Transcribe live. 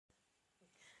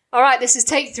All right, this is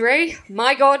take 3.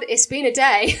 My God, it's been a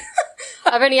day.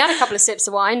 I've only had a couple of sips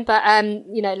of wine, but,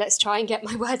 let's try and get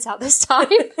my words out this time.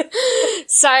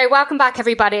 So welcome back,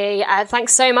 everybody.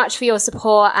 Thanks so much for your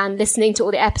support and listening to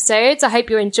all the episodes. I hope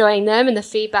you're enjoying them and the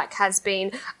feedback has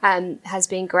been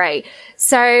great.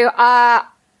 So,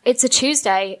 it's a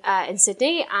Tuesday in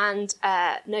Sydney and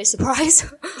no surprise,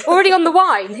 already on the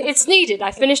wine. It's needed.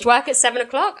 I finished work at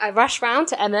 7:00. I rushed round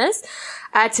to Emma's.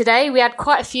 Today we had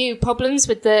quite a few problems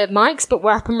with the mics, but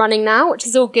we're up and running now, which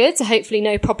is all good. So hopefully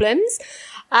no problems.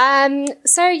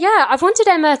 I've wanted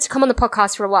Emma to come on the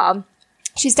podcast for a while.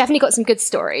 She's definitely got some good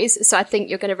stories, so I think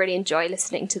you're going to really enjoy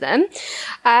listening to them.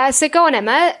 So go on,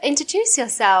 Emma, introduce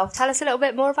yourself. Tell us a little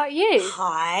bit more about you.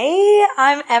 Hi,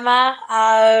 I'm Emma.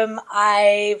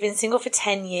 I've been single for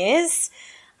 10 years.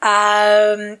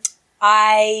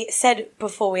 I said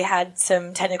before we had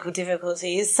some technical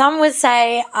difficulties, some would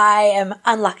say I am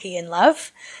unlucky in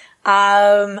love.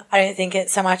 I don't think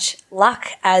it's so much luck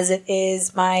as it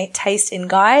is my taste in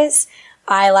guys.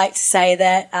 I like to say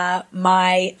that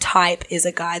my type is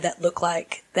a guy that look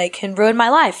like they can ruin my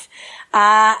life.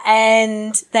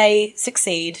 And they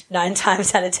succeed 9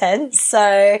 times out of 10.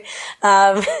 So,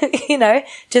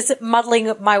 just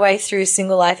muddling my way through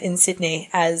single life in Sydney,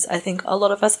 as I think a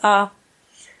lot of us are.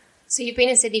 So you've been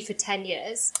in Sydney for 10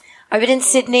 years? I've been in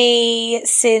Sydney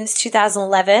since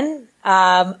 2011.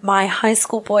 My high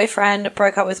school boyfriend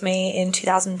broke up with me in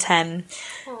 2010,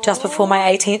 just before my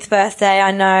 18th birthday.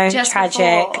 I know,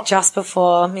 tragic. Just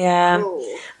before, yeah.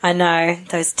 Ooh. I know,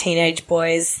 those teenage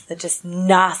boys, they're just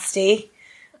nasty,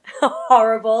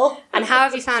 horrible. And how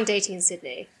have you found dating in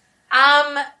Sydney?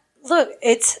 Look,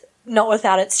 it's not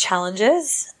without its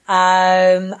challenges.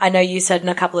 I know you said in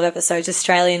a couple of episodes,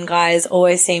 Australian guys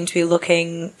always seem to be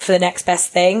looking for the next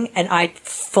best thing, and I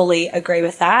fully agree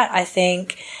with that. I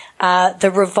think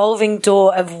the revolving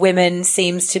door of women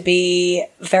seems to be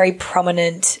very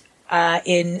prominent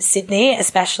in Sydney,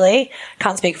 especially.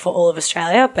 Can't speak for all of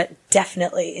Australia, but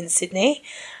definitely in Sydney.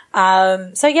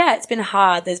 It's been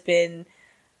hard. There's been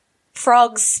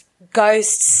frogs,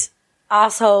 ghosts,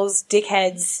 assholes,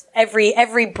 dickheads,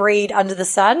 every breed under the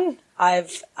sun.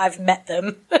 I've met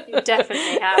them. You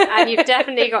definitely have. And you've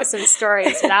definitely got some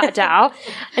stories, without a doubt.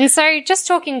 And so just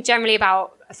talking generally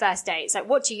about a first date, so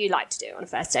what do you like to do on a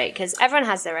first date? Because everyone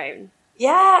has their own.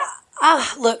 Yeah.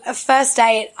 Look, a first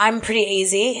date, I'm pretty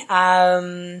easy.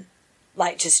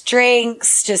 Just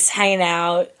drinks, just hanging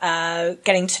out,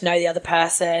 getting to know the other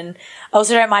person. I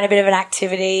also don't mind a bit of an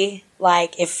activity,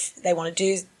 like if they want to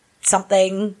do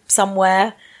something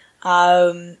somewhere.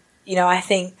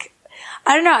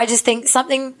 I just think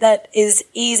something that is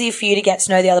easy for you to get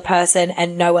to know the other person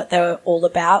and know what they're all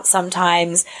about.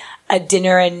 Sometimes a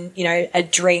dinner and, a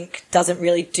drink doesn't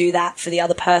really do that for the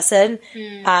other person.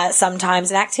 Sometimes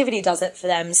an activity does it for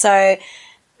them. So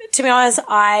to be honest,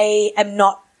 I am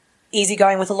not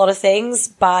easygoing with a lot of things,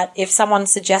 but if someone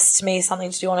suggests to me something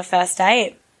to do on a first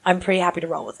date, I'm pretty happy to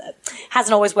roll with it.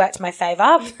 Hasn't always worked in my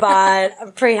favour, but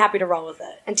I'm pretty happy to roll with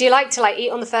it. And do you like to eat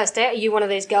on the first date? Are you one of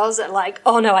those girls that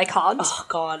oh no, I can't? Oh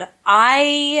God.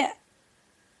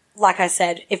 Like I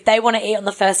said, if they want to eat on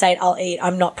the first date, I'll eat.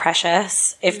 I'm not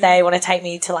precious. If they want to take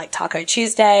me to Taco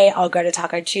Tuesday, I'll go to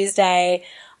Taco Tuesday.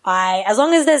 As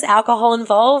long as there's alcohol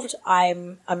involved,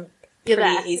 I'm You're pretty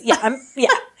there. easy. Yeah.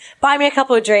 Buy me a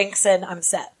couple of drinks and I'm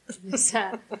set.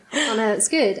 Oh no, that's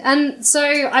good. And so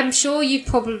I'm sure you've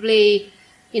probably,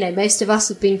 most of us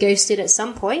have been ghosted at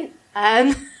some point.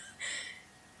 Tell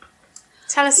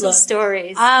us some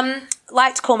stories.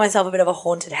 Like to call myself a bit of a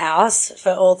haunted house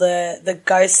for all the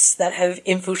ghosts that have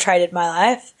infiltrated my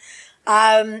life.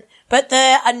 But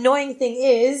the annoying thing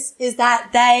is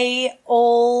that they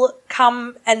all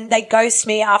come and they ghost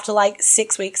me after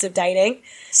 6 weeks of dating.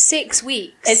 6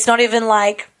 weeks? It's not even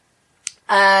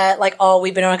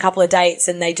we've been on a couple of dates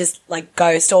and they just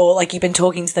ghost, or you've been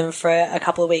talking to them for a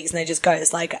couple of weeks and they just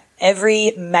ghost.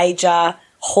 Every major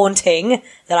haunting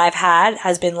that I've had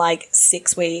has been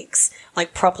 6 weeks,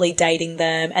 properly dating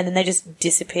them, and then they just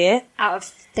disappear. Out of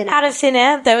thin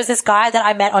air. There was this guy that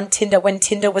I met on Tinder when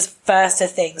Tinder was first a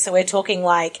thing. So we're talking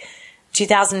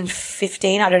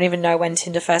 2015. I don't even know when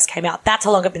Tinder first came out. That's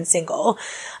how long I've been single.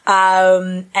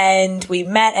 And we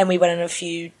met and we went on a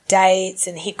few dates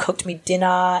and he cooked me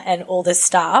dinner and all this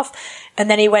stuff.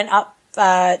 And then he went up to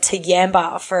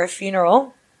Yamba for a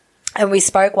funeral and we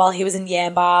spoke while he was in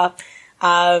Yamba.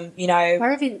 Where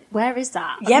is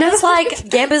that?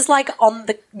 Yamba's on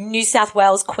the New South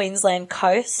Wales, Queensland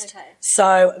coast. Okay.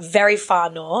 So very far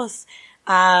north,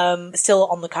 still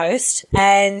on the coast.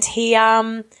 And he,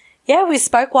 we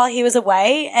spoke while he was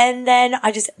away and then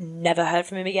I just never heard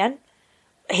from him again.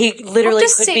 he literally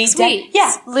After could be 6 dead. weeks?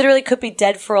 Yeah, literally could be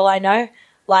dead for all I know.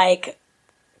 Like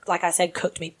I said,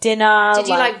 cooked me dinner. Did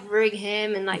you ring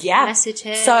him and message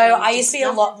him? So I used to be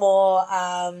a lot more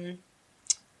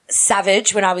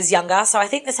savage when I was younger. So I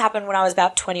think this happened when I was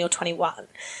about 20 or 21.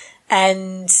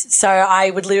 And so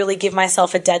I would literally give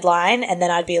myself a deadline, and then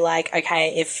I'd be like,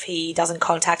 okay, if he doesn't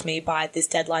contact me by this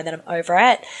deadline, then I'm over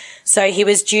it. So he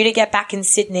was due to get back in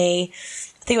Sydney.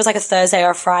 I think it was like a Thursday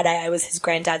or a Friday. It was his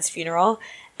granddad's funeral.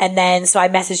 And then so I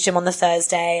messaged him on the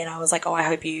Thursday, and I was like, oh, I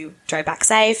hope you drove back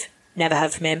safe. Never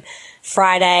heard from him.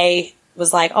 Friday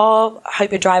was like, oh, I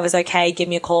hope your drive was okay. Give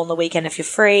me a call on the weekend if you're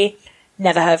free.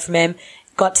 Never heard from him.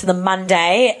 Got to the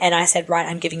Monday, and I said, right,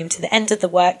 I'm giving him to the end of the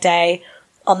workday.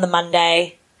 On the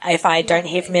Monday, if I don't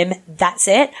hear from him, that's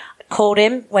it. I called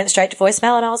him, went straight to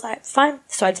voicemail, and I was like, fine.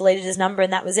 So I deleted his number,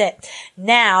 and that was it.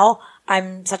 Now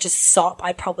I'm such a sop,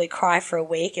 I'd probably cry for a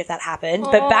week if that happened.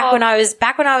 But back when I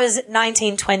was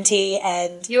 19, 20,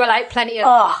 and you were like plenty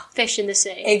of fish in the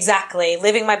sea. Exactly,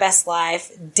 living my best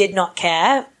life, did not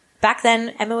care. Back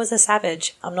then, Emma was a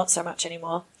savage. I'm not so much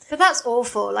anymore. But that's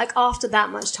awful. Like, after that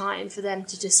much time for them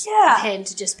to just, Yeah. for him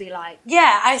to just be like,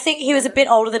 Yeah, I think he was a bit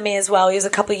older than me as well. He was a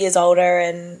couple of years older,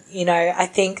 and, I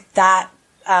think that,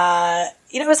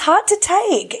 it was hard to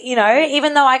take,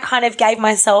 even though I kind of gave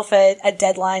myself a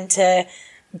deadline to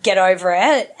get over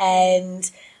it,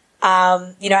 and,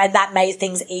 and that made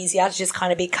things easier to just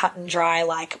kind of be cut and dry,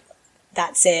 like,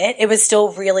 that's it. It was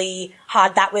still really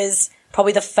hard. That was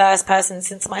probably the first person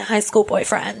since my high school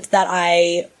boyfriend that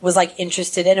I was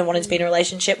interested in and wanted to be in a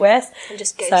relationship with. And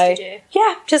just ghosted you.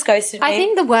 Yeah, just ghosted me. I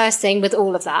think the worst thing with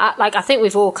all of that, I think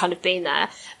we've all kind of been there,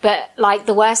 but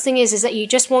the worst thing is that you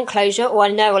just want closure, or I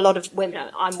know a lot of women,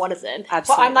 I'm one of them.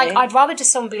 Absolutely. But I'm I'd rather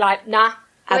just someone be like, nah, not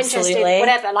Absolutely. interested,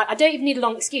 whatever. I don't even need a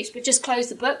long excuse, but just close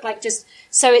the book, just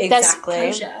so there's Exactly.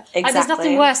 closure. Exactly. There's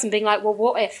nothing worse than being well,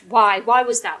 what if? Why? Why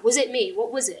was that? Was it me?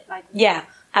 What was it? Yeah.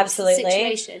 Absolutely.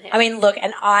 Situation here. I mean, look,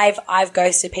 and I've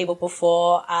ghosted people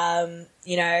before. I'm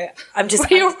just.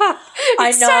 I know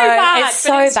it's so bad. It's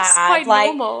so It's bad. just quite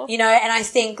normal. And I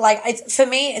think for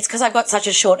me, it's because I've got such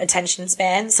a short attention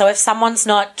span. So if someone's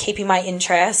not keeping my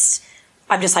interest,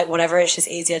 I'm just whatever. It's just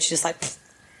easier to just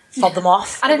fob them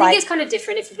off. And I think it's kind of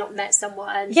different if you've not met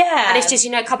someone. Yeah. And it's just,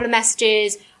 a couple of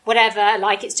messages, whatever,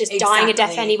 it's just dying a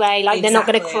death anyway, they're not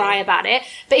going to cry about it.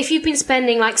 But if you've been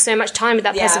spending so much time with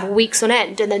that person for weeks on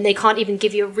end, and then they can't even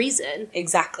give you a reason.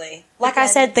 Exactly. I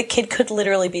said, the kid could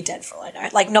literally be dead for all I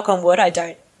know. Knock on wood, I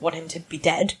don't want him to be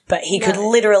dead, but he could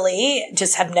literally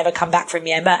just have never come back from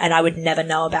Myanmar, and I would never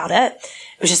know about it.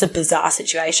 It was just a bizarre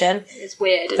situation. It's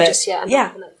weird. But,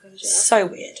 Yeah. So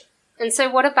weird. And so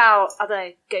what about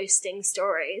other ghosting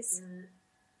stories?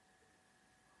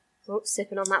 Oh,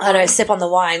 sipping on that I wine. know, sip on the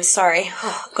wine, sorry.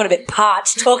 Oh, got a bit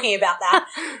parched talking about that.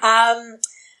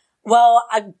 Well,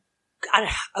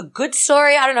 a good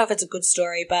story, I don't know if it's a good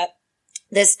story, but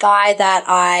this guy that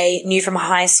I knew from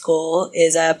high school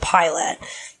is a pilot,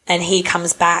 and he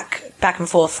comes back and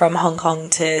forth from Hong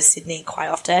Kong to Sydney quite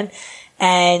often.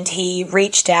 And he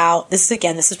reached out, this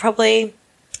is probably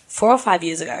 4 or 5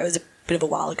 years ago. It was a bit of a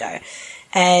while ago.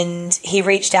 And he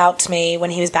reached out to me when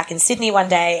he was back in Sydney one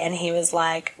day, and he was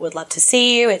like, would love to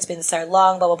see you. It's been so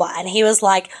long, blah, blah, blah. And he was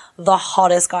the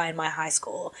hottest guy in my high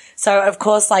school. So of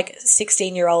course,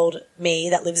 16-year-old me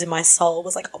that lives in my soul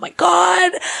was like, oh my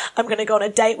God, I'm going to go on a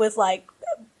date with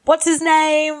what's his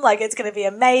name? It's going to be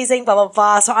amazing, blah, blah,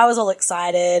 blah. So I was all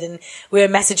excited, and we were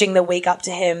messaging the week up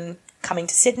to him coming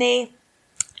to Sydney.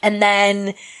 And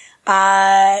then,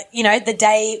 the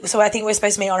day, so I think we were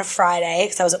supposed to meet on a Friday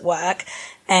because I was at work,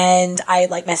 and I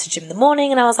messaged him in the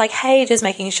morning, and I was like, hey, just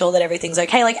making sure that everything's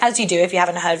okay. As you do if you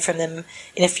haven't heard from them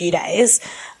in a few days.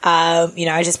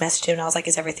 I just messaged him, and I was like,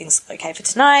 is everything okay for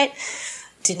tonight?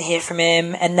 Didn't hear from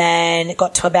him. And then it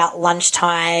got to about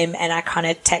lunchtime, and I kind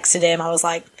of texted him. I was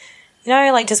like,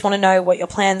 just want to know what your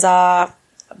plans are.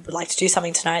 I would like to do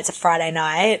something tonight. It's a Friday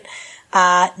night.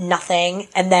 Nothing.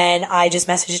 And then I just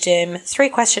messaged him 3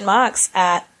 question marks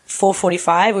at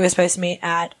 4:45. We were supposed to meet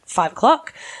at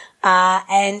 5:00.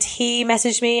 And he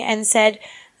messaged me and said,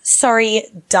 sorry,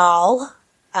 Dal.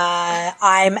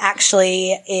 I'm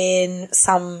actually in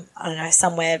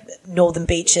somewhere northern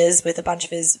beaches with a bunch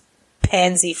of his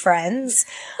pansy friends.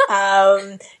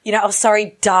 Oh,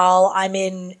 sorry, Dal. I'm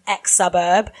in X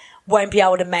suburb. Won't be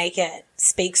able to make it.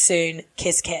 Speak soon.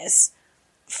 Kiss, kiss.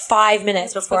 5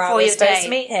 minutes before I was supposed to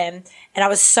meet him. And I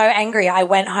was so angry. I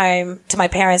went home to my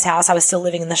parents' house. I was still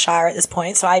living in the Shire at this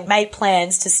point. So I made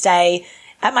plans to stay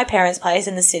at my parents' place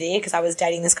in the city because I was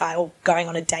dating this guy or going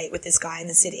on a date with this guy in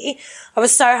the city. I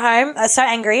was so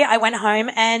angry. I went home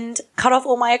and cut off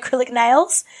all my acrylic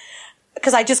nails,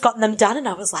 because I just gotten them done and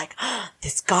I was like,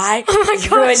 this guy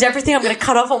has ruined everything. I'm going to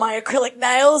cut off all my acrylic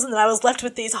nails. And then I was left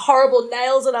with these horrible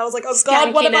nails and I was like, oh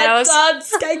God, what have I done?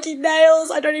 Skanky nails.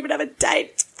 I don't even have a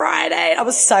date. It's Friday. I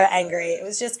was so angry. It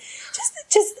was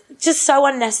just so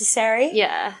unnecessary.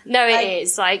 Yeah. No, it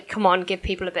is. Like, come on, give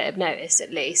people a bit of notice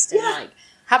at least. And like,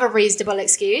 have a reasonable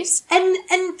excuse.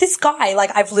 And this guy,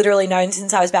 like, I've literally known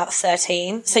since I was about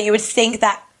 13. So you would think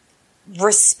that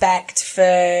respect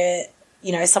for,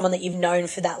 you know, someone that you've known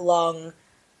for that long.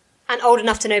 And old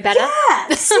enough to know better. Yeah,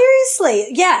 seriously.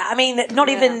 Yeah, I mean, not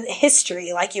even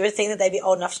history. Like, you would think that they'd be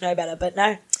old enough to know better, but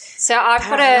no. So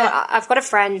I've got a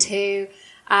friend who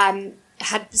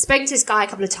had spoken to this guy a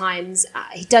couple of times.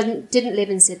 He didn't live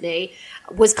in Sydney,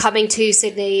 was coming to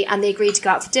Sydney, and they agreed to go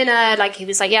out for dinner. Like, he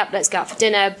was like, yep, let's go out for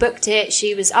dinner, booked it.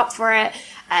 She was up for it.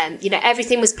 You know,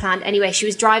 everything was planned. Anyway, she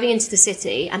was driving into the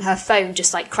city and her phone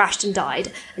just like crashed and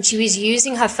died. And she was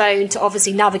using her phone to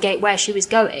obviously navigate where she was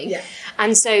going. Yeah.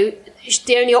 And so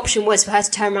the only option was for her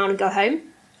to turn around and go home.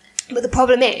 But the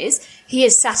problem is, he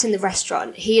is sat in the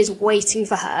restaurant. He is waiting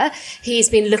for her. He's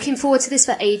been looking forward to this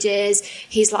for ages.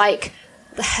 He's like,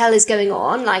 what the hell is going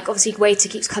on? Like, obviously, waiter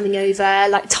keeps coming over,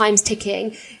 like, time's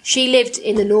ticking. She lived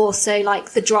in the north, so, like,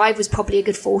 the drive was probably a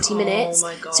good 40 minutes. Oh,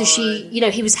 my God. So she, you know,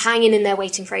 he was hanging in there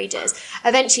waiting for ages.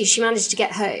 Eventually, she managed to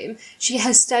get home.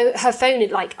 Her phone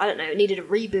had, like, I don't know, it needed a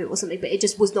reboot or something, but it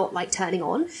just was not, like, turning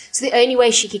on. So the only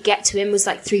way she could get to him was,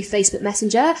 like, through Facebook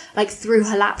Messenger, like, through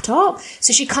her laptop.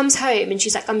 So she comes home and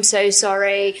she's like, I'm so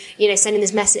sorry, you know, sending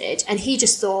this message. And he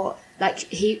just thought, like,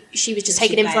 she was just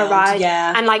taking him for a ride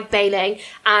and, like, bailing.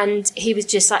 And he was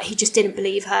just, like, he just didn't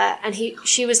believe her. And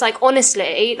she was like,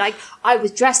 honestly, like, I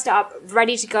was dressed up,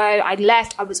 ready to go. I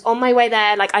left. I was on my way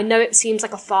there. Like, I know it seems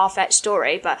like a far-fetched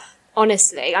story, but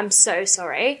honestly, I'm so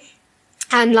sorry.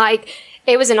 And, like,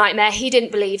 it was a nightmare. He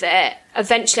didn't believe it.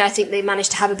 Eventually, I think they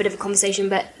managed to have a bit of a conversation,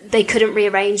 but they couldn't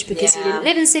rearrange because he didn't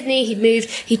live in Sydney. He'd moved.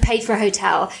 He'd paid for a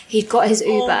hotel. He'd got his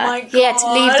Uber. Oh my God. He had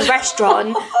to leave the restaurant.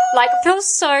 Like, I feel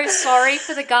so sorry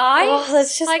for the guy. Oh,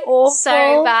 that's just like, awful.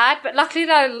 So bad. But luckily,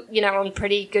 they're, you know, on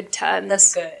pretty good terms.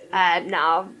 That's good.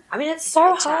 Now. I mean, it's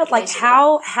so hard. Like,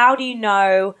 how do you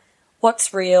know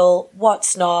what's real,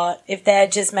 what's not, if they're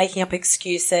just making up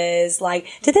excuses? Like,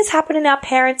 did this happen in our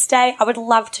parents' day? I would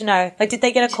love to know. Like, did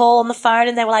they get a call on the phone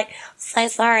and they were like, so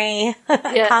sorry,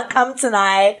 I can't come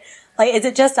tonight? Like, is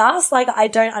it just us? Like, I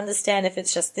don't understand if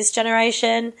it's just this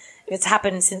generation, if it's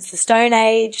happened since the Stone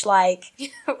Age. Like,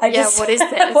 what is this?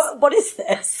 what is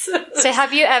this? So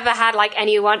have you ever had, like,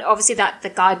 anyone, obviously that the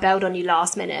guy bailed on you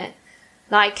last minute.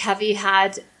 Like, have you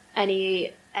had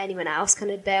anyone else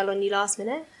kind of bail on you last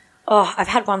minute? Oh, I've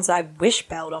had ones that I wish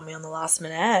bailed on me on the last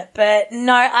minute, but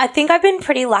no, I think I've been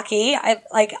pretty lucky.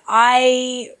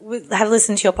 I have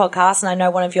listened to your podcast and I know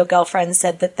one of your girlfriends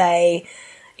said that they,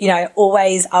 you know,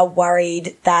 always are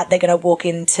worried that they're going to walk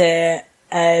into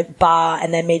a bar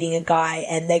and they're meeting a guy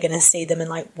and they're going to see them and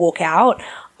like walk out.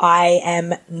 I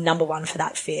am number one for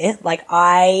that fear. Like,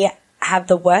 I have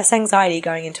the worst anxiety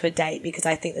going into a date because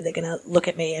I think that they're going to look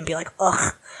at me and be like,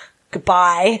 ugh,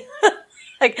 goodbye.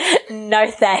 Like, no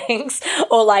thanks.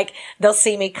 Or like, they'll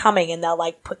see me coming and they'll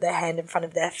like put their hand in front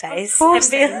of their face. Of course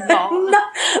they're not.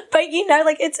 No. But you know,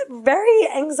 like, it's very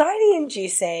anxiety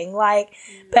inducing. Like,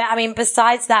 but I mean,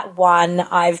 besides that one,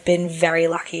 I've been very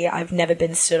lucky. I've never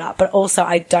been stood up, but also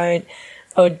I don't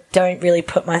really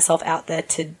put myself out there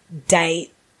to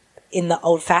date in the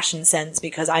old fashioned sense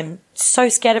because I'm so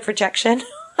scared of rejection.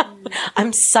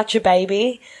 I'm such a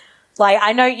baby. Like,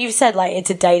 I know you've said, like, it's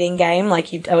a dating game,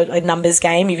 like a numbers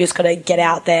game. You've just got to get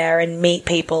out there and meet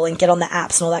people and get on the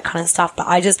apps and all that kind of stuff. But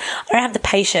I don't have the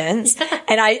patience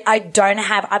and I don't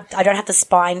have the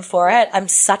spine for it. I'm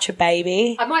such a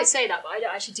baby. I might say that, but I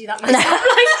don't actually do that myself.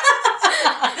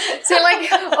 So,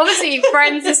 like, obviously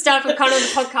friends and stuff have come on the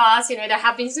podcast, you know, there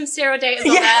have been some serial daters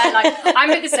on there. Like,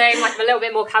 I'm the same, like, I'm a little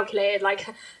bit more calculated, like,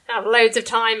 I have loads of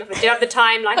time. If I do have the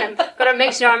time, like, I've got to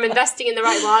make sure I'm investing in the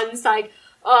right ones, like,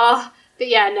 but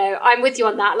yeah, no, I'm with you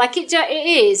on that. Like, it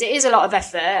is a lot of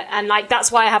effort. And like,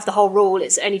 that's why I have the whole rule.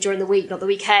 It's only during the week, not the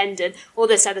weekend and all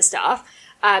this other stuff.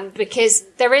 Because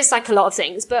there is like a lot of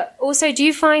things, but also do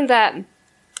you find that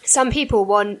some people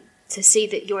want to see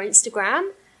that your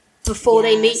Instagram before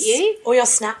they meet you? Or your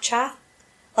Snapchat?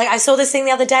 Like, I saw this thing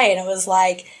the other day and it was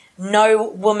like, no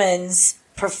woman's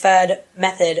preferred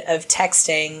method of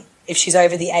texting if she's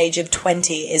over the age of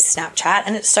 20 is Snapchat.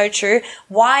 And it's so true.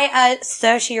 Why are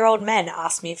 30-year-old men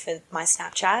ask me for my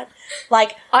Snapchat?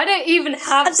 Like, I don't even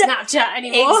have Snapchat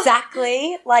anymore.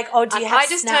 Exactly. Like, oh, do you have I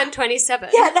just turned 27.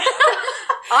 Yeah.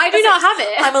 I do not have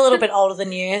it. I'm a little bit older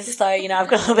than you, so, I've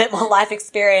got a little bit more life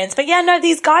experience. But yeah, no,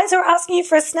 these guys are asking you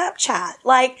for a Snapchat.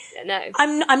 Like, no.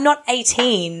 I'm not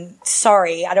 18.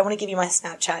 Sorry, I don't want to give you my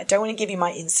Snapchat. I don't want to give you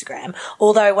my Instagram.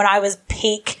 Although when I was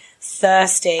peak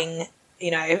thirsting,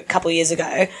 a couple of years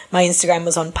ago, my Instagram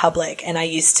was on public and I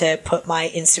used to put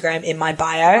my Instagram in my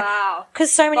bio. Wow.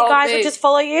 Because so many guys would just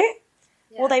follow you.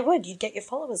 Yeah. Well, they would. You'd get your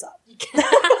followers up.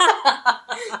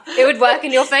 It would work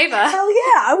in your favour. Hell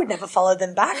yeah. I would never follow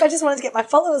them back. I just wanted to get my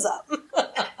followers up.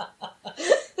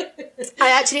 I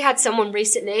actually had someone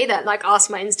recently that asked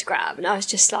my Instagram and I was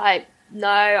just like, no,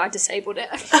 I disabled it.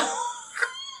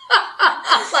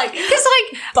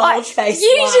 Bald face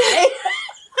lie.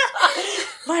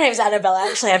 My name's Annabelle. I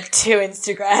actually have 2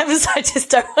 Instagrams. I just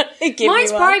don't want to give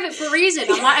Mine's you one. private for a reason.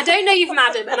 I'm like, I don't know you from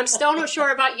Adam, and I'm still not sure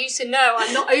about you, so no,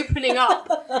 I'm not opening up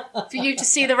for you to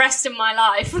see the rest of my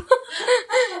life.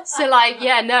 So,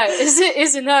 no,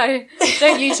 is a no.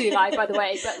 Don't usually lie, by the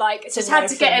way, but, just had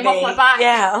to get him off my back.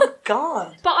 Yeah, oh,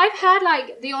 God. But I've had,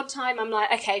 the odd time I'm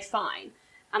like, okay, fine.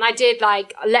 And I did,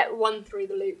 let one through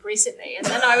the loop recently. And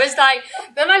then I was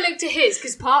then I looked at his,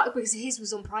 because his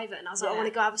was on private. And I was like, I want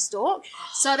to go have a stalk.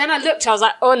 So then I looked, I was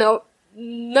like, oh, no.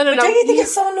 No. Don't you think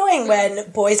it's so annoying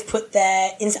when boys put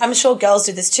their... I'm sure girls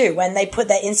do this too, when they put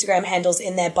their Instagram handles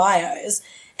in their bios,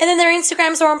 and then their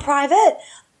Instagrams are on private?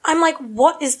 I'm like,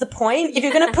 what is the point? If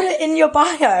you're going to put it in your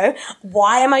bio,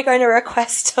 why am I going to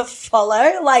request to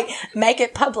follow? Make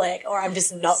it public, or I'm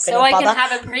just not going to bother. So I can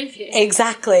have a preview.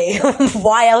 Exactly.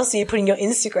 Why else are you putting your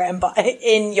Instagram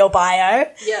in your bio?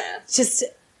 Yeah.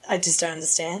 I just don't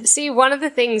understand. See, one of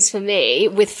the things for me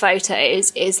with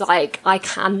photos is I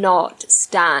cannot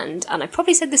stand, and I've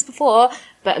probably said this before,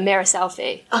 but a mirror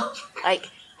selfie.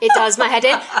 It does my head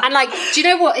in. And do you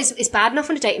know what? It's bad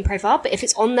enough on a dating profile, but if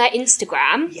it's on their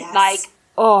Instagram, yes.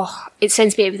 It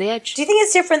sends me over the edge. Do you think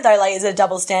it's different though? Is it a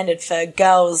double standard for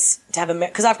girls to have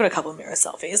because I've got a couple of mirror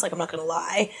selfies, I'm not going to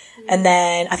lie. And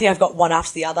then I think I've got one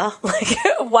after the other,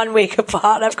 1 week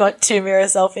apart, I've got 2 mirror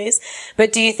selfies.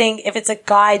 But do you think if it's a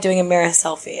guy doing a mirror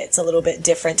selfie, it's a little bit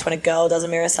different to when a girl does a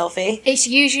mirror selfie? It's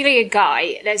usually a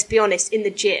guy, let's be honest, in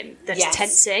the gym that's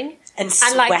tensing. And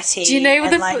sweaty. Do you know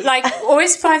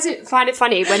always find it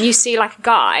funny when you see a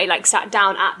guy sat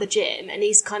down at the gym and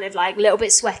he's kind of a little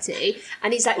bit sweaty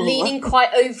and he's leaning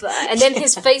quite over and then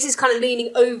his face is kind of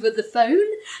leaning over the phone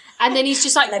and then he's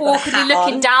just awkwardly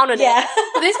looking down on it.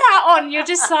 With his hat on, you're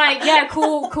just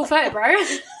cool photo, bro.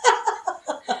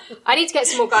 I need to get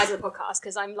some more guys on the podcast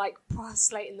because I'm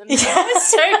prostrating them.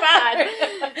 It's so bad.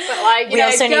 But we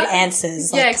also need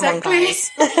answers. Exactly. Come on,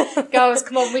 guys. Girls,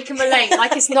 come on, we can relate.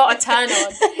 It's not a turn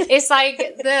on. It's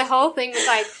the whole thing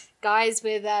with guys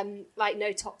with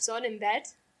no tops on in bed.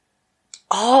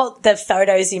 Oh, the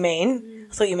photos you mean?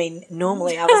 I thought you mean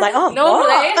normally. I was like, oh,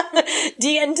 normally. What? Do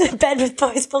you get into bed with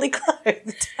boys fully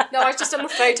clothed? No, I was just on the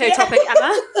photo topic,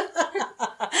 Emma.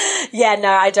 Yeah,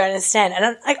 no, I don't understand.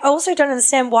 And I also don't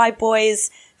understand why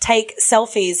boys take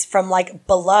selfies from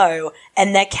below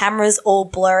and their camera's all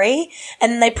blurry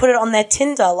and they put it on their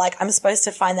Tinder. I'm supposed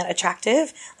to find that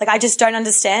attractive. I just don't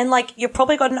understand. You've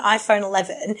probably got an iPhone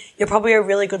 11. You're probably a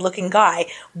really good looking guy.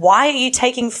 Why are you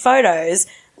taking photos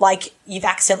you've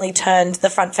accidentally turned the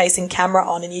front facing camera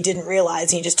on and you didn't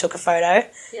realize and you just took a photo?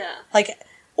 Yeah.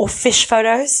 Or fish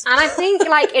photos. And I think,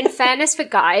 in fairness for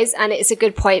guys, and it's a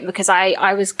good point because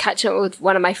I was catching up with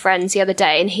one of my friends the other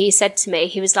day and he said to me,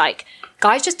 he was like,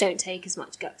 guys just don't take as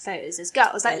much photos as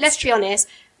girls. Let's be honest,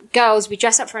 girls, we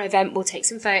dress up for an event, we'll take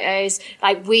some photos.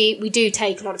 We do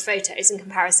take a lot of photos in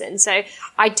comparison. So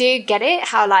I do get it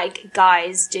how,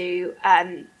 guys do,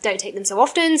 don't take them so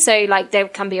often. So, there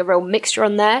can be a real mixture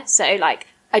on there. So,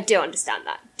 I do understand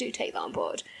that. Do take that on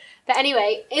board. But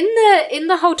anyway, in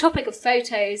the whole topic of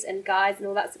photos and guys and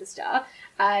all that sort of stuff,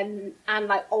 and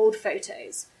old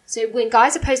photos. So when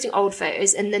guys are posting old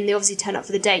photos and then they obviously turn up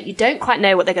for the date, you don't quite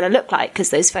know what they're going to look like because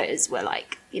those photos were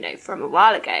from a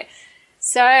while ago.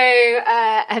 So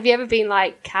have you ever been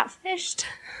catfished?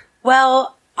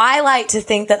 Well, I like to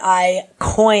think that I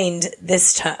coined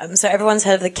this term. So everyone's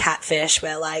heard of the catfish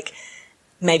where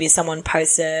maybe someone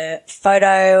posts a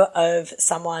photo of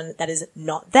someone that is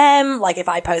not them. If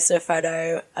I posted a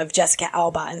photo of Jessica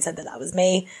Alba and said that was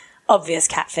me, obvious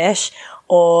catfish.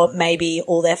 Or maybe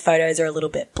all their photos are a little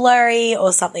bit blurry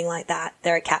or something like that.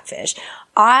 They're a catfish.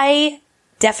 I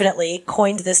definitely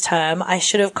coined this term. I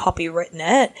should have copywritten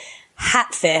it.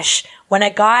 Hatfish. When a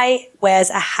guy wears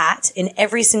a hat in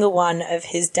every single one of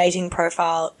his dating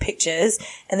profile pictures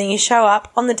and then you show up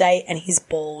on the date and he's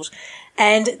bald.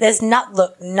 And there's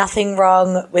nothing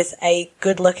wrong with a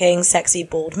good-looking, sexy,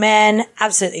 bald man.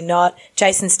 Absolutely not.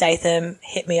 Jason Statham,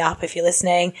 hit me up if you're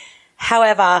listening.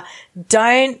 However,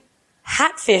 don't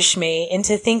hatfish me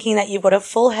into thinking that you've got a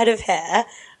full head of hair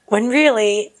when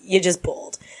really you're just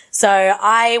bald. So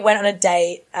I went on a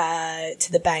date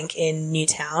to the bank in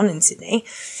Newtown in Sydney,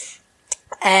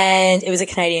 and it was a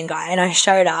Canadian guy, and I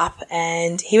showed up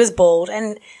and he was bald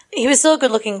and he was still a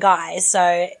good looking guy,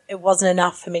 so it wasn't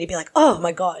enough for me to be like, oh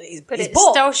my God, he's bald. But it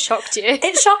still shocked you.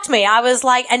 It shocked me. I was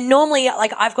like, and normally,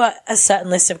 like, I've got a certain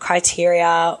list of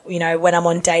criteria, you know, when I'm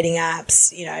on dating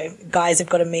apps, you know, guys have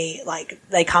got to meet, like,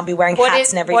 they can't be wearing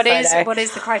hats in every photo. What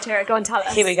is the criteria? Go and tell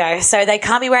us. Here we go. So they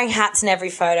can't be wearing hats in every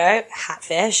photo,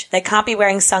 hatfish. They can't be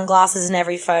wearing sunglasses in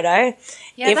every photo.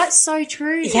 Yeah, that's so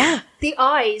true. Yeah. The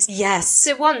eyes. Yes.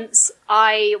 So once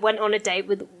I went on a date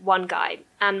with one guy,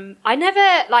 and I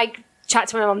never, like, chat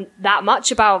to him that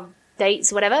much about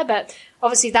dates or whatever, but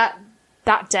obviously that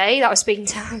day that I was speaking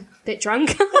to him, a bit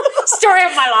drunk, story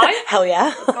of my life. Hell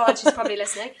yeah. Oh God, she's probably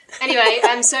listening. Anyway,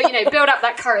 so, you know, build up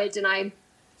that courage, and I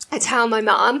tell my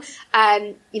mum,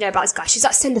 you know, about this guy. She's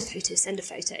like, send a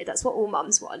photo. That's what all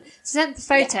mums want. So sent the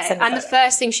photo, and the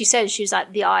first thing she said, she was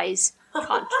like, the eyes.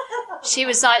 Can't. She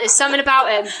was like, there's something about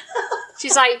him.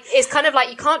 She's like, it's kind of like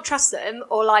you can't trust them,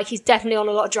 or like he's definitely on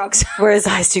a lot of drugs. Were his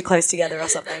eyes too close together or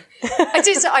something?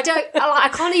 I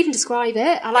can't even describe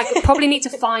it. I like probably need to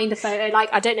find a photo. Like,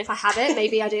 I don't know if I have it.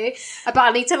 Maybe I do, but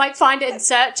I need to like find it and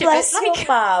search it. Bless like, your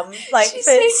mum. Like,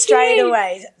 so straight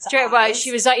away. Straight away.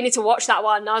 She was like, you need to watch that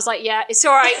one. And I was like, yeah, it's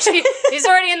all right. It's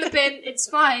already in the bin. It's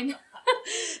fine.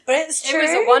 But it's true. It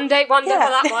was a one date wonder for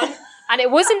that one. And it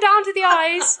wasn't down to the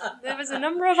eyes. There was a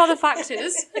number of other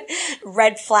factors.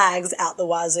 Red flags out the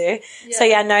wazoo. Yeah. So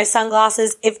yeah, no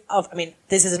sunglasses.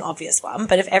 This is an obvious one,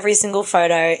 but if every single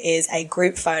photo is a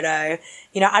group photo,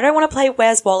 you know, I don't want to play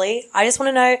Where's Wally. I just want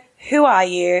to know, who are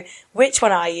you? Which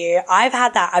one are you? I've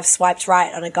had that. I've swiped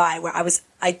right on a guy where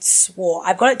I swore,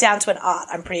 I've got it down to an art.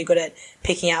 I'm pretty good at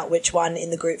picking out which one in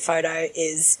the group photo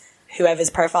is whoever's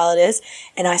profile it is.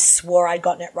 And I swore I'd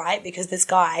gotten it right because this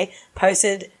guy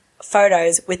posted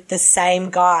photos with the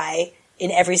same guy in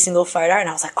every single photo, and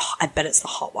I was like, oh, I bet it's the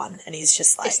hot one. And he's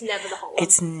just like, it's never the hot one.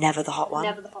 It's never the hot one.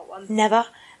 Never the hot one. Never.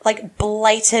 Like,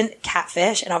 blatant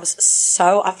catfish, and I was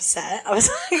so upset. I was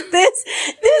like, this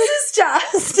is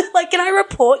just, like, can I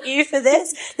report you for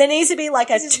this? There needs to be like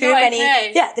there needs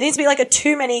to be like a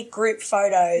too many group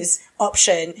photos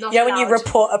option. Not you know, when you allowed.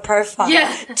 report a profile,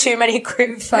 too many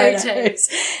group photos.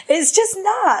 It's just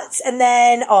nuts. And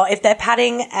then, if they're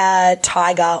patting a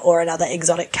tiger or another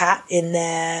exotic cat in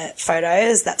their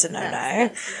photos, that's a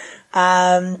no-no.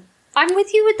 I'm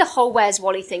with you with the whole Where's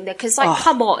Wally thing there, because, like,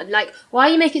 come on, like, why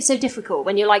you make it so difficult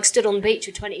when you're, like, stood on the beach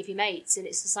with 20 of your mates, and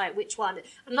it's just like, which one?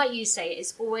 And like you say,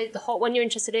 it's always the hot one you're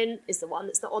interested in is the one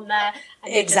that's not on there.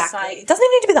 And exactly. Just, like, it doesn't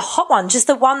even need to be the hot one, just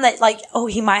the one that, like,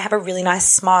 he might have a really nice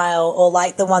smile, or,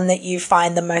 like, the one that you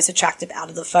find the most attractive out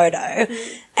of the photo.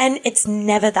 Mm. And it's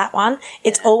never that one.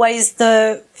 It's always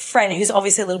the friend who's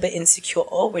obviously a little bit insecure,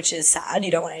 which is sad.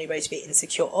 You don't want anybody to be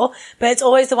insecure. But it's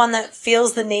always the one that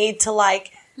feels the need to,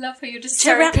 like, love how you're just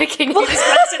cherry picking who this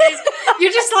person is.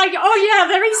 You're just like, oh yeah,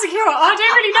 they're insecure. I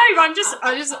don't really know.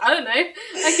 I don't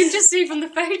know. I can just see from the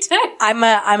photo.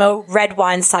 I'm a red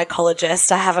wine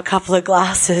psychologist. I have a couple of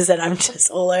glasses and I'm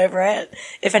just all over it.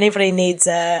 If anybody needs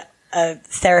a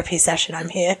therapy session, I'm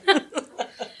here.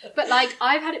 But, like,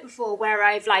 I've had it before where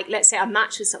I've, like, let's say I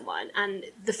matched with someone and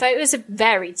the photos have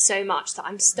varied so much that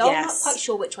I'm still not quite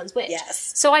sure which one's which.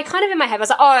 Yes. So I kind of, in my head, I was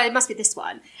like, oh, it must be this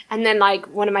one. And then, like,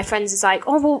 one of my friends is like,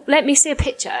 oh, well, let me see a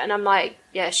picture. And I'm like,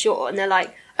 yeah, sure. And they're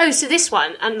like, oh, so this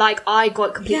one. And, like, I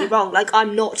got it completely wrong. Like,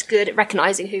 I'm not good at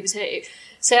recognising who was who.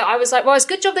 So I was like, well, it's a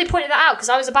good job they pointed that out because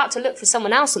I was about to look for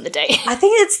someone else on the date. I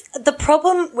think it's the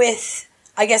problem with,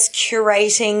 I guess,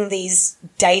 curating these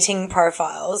dating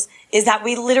profiles is that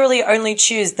we literally only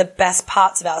choose the best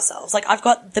parts of ourselves. Like, I've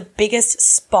got the biggest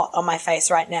spot on my face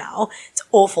right now. It's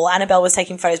awful. Annabelle was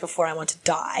taking photos before I want to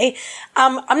die.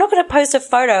 I'm not going to post a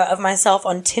photo of myself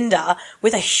on Tinder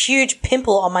with a huge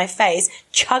pimple on my face,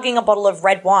 chugging a bottle of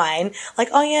red wine. Like,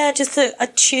 oh yeah, just a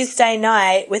Tuesday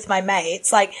night with my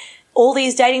mates. Like, all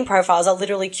these dating profiles are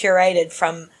literally curated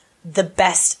from the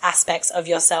best aspects of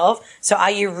yourself. So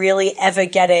are you really ever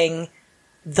getting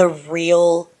the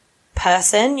real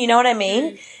person? You know what I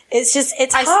mean? It's just,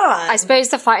 it's hard. I suppose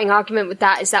the fighting argument with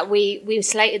that is that we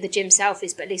slated the gym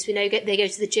selfies, but at least we know they go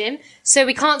to the gym. So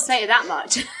we can't slate it that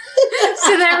much.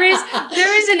 So there is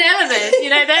an element, you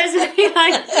know, there's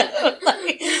like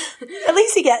at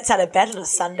least he gets out of bed on a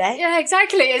Sunday. Yeah,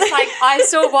 exactly. It's like, I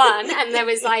saw one and there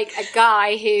was like a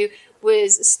guy who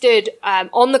was stood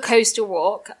on the coastal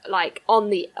walk, like on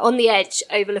the edge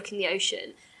overlooking the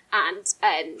ocean. And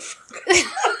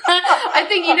I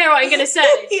think you know what I'm going to say.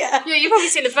 Yeah. You've probably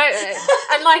seen the photo.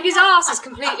 And, like, his arse is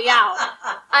completely out.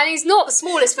 And he's not the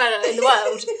smallest fella in the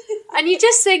world. And you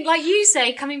just think, like you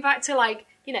say, coming back to, like,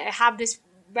 you know, have this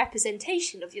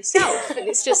representation of yourself. And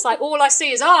it's just like, all I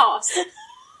see is arse.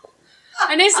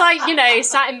 And it's like, you know,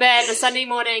 sat in bed on Sunday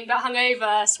morning, but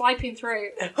hungover, swiping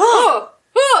through. Oh!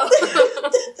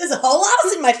 There's a whole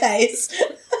ass in my face.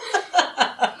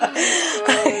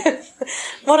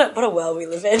 What a world we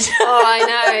live in. Oh, I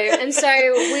know. And so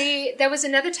there was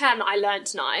another term that I learned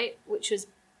tonight, which was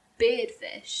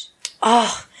beardfish.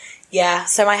 Oh, yeah.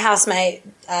 So my housemate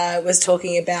was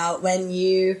talking about when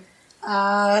you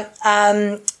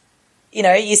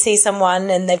you see someone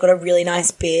and they've got a really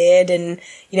nice beard and,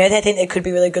 you know, they think they could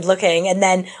be really good looking, and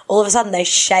then all of a sudden they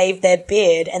shave their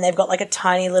beard and they've got like a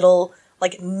tiny little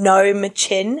like gnome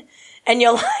chin, and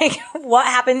you're like, what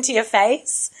happened to your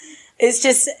face? It's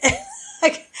just,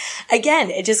 like,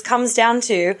 again, it just comes down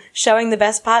to showing the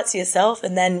best parts of yourself,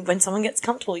 and then when someone gets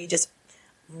comfortable, you just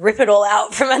rip it all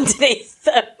out from underneath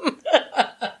them.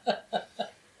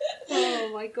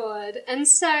 Oh my God. And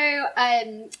so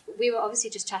we were obviously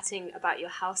just chatting about your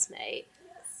housemate.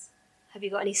 Yes. Have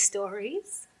you got any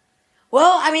stories?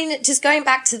 Well, I mean, just going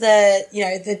back to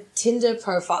the Tinder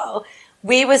profile,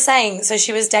 we were saying, so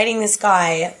she was dating this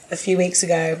guy a few weeks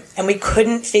ago, and we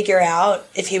couldn't figure out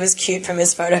if he was cute from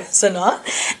his photos or not.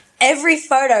 Every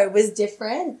photo was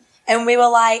different, and we were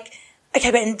like,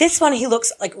 okay, but in this one he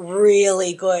looks like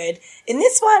really good. In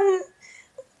this one,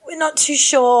 we're not too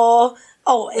sure.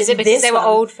 Oh, is it because they were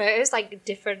old photos, like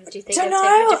different? Do you think they were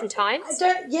taken at different times?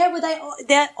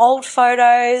 They're old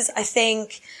photos, I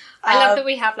think. I love that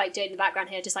we have, like, Jade in the background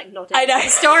here just, like, nodding. I know. The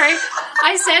story.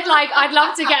 I said, like, I'd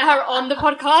love to get her on the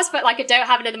podcast, but, like, I don't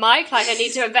have another mic. Like, I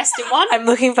need to invest in one. I'm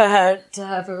looking for her to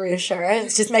have a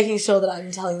reassurance, just making sure that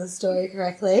I'm telling the story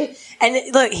correctly.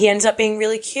 And, look, he ends up being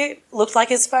really cute. Looked like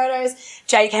his photos.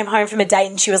 Jade came home from a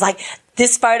date and she was like,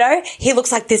 this photo, he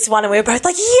looks like this one. And we were both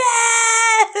like,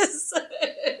 yes!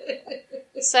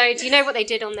 So, do you know what they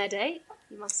did on their date?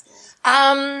 You must know.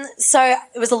 So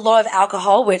it was a lot of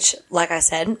alcohol, which, like I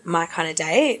said, my kind of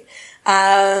date.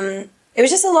 It was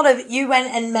just a lot of, you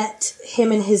went and met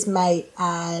him and his mate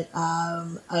at,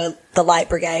 the Light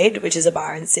Brigade, which is a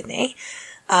bar in Sydney.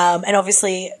 And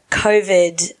obviously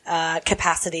COVID,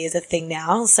 capacity is a thing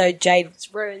now. So Jade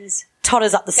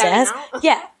totters up the stairs.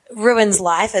 Yeah. Ruins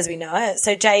life as we know it.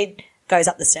 So Jade goes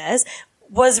up the stairs.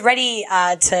 Was ready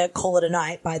to call it a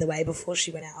night, by the way, before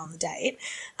she went out on the date.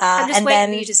 I'm just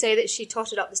waiting for you to say that she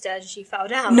tottered up the stairs and she fell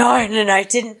down. No.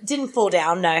 Didn't fall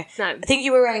down, no. No. I think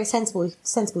you were wearing sensible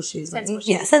shoes.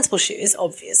 Yeah, sensible shoes,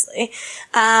 obviously.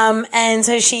 And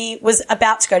so she was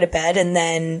about to go to bed, and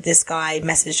then this guy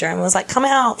messaged her and was like, come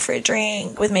out for a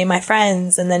drink with me and my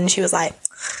friends. And then she was like,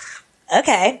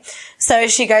 okay. So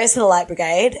she goes to the Light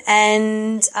Brigade,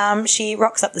 and she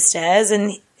rocks up the stairs,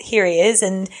 and here he is,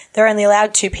 and they're only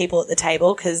allowed 2 people at the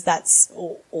table because that's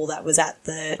all that was at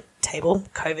the table,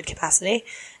 COVID capacity.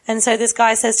 And so this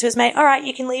guy says to his mate, all right,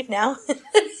 you can leave now.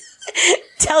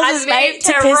 Tells his mate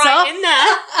to piss off. In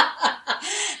there.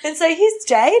 And so here's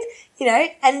Jade, you know,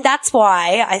 and that's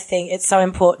why I think it's so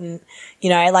important,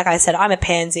 you know, like I said, I'm a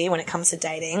pansy when it comes to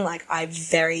dating. Like, I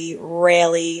very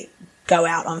rarely go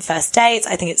out on first dates.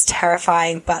 I think it's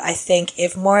terrifying, but I think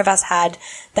if more of us had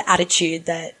the attitude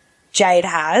that Jade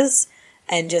has,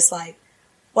 and just like,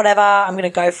 whatever, I'm going to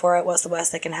go for it. What's the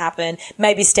worst that can happen?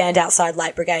 Maybe stand outside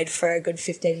Light Brigade for a good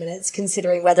 15 minutes,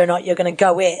 considering whether or not you're going to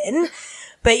go in.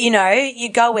 But, you know, you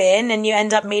go in and you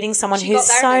end up meeting someone who's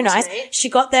so nice. She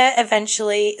got there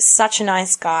eventually. Such a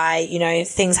nice guy. You know,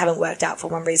 things haven't worked out for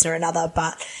one reason or another,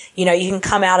 but, you know, you can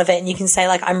come out of it and you can say,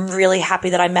 like, I'm really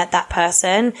happy that I met that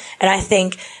person. And I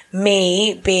think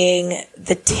me being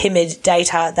the timid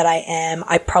dater that I am,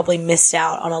 I probably missed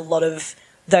out on a lot of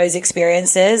those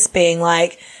experiences, being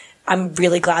like, I'm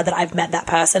really glad that I've met that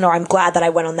person, or I'm glad that I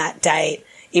went on that date,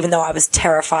 even though I was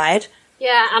terrified.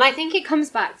 Yeah, and I think it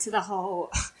comes back to the whole,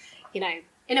 you know,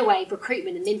 in a way,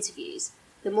 recruitment and interviews.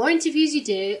 The more interviews you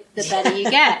do, the better you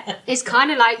get. It's kind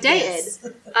of like dating. Yes.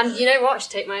 And you know what? I should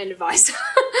take my own advice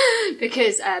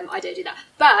because I don't do that.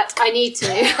 But I need to.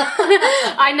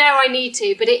 I know I need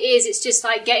to, but it's just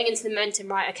like getting into the momentum,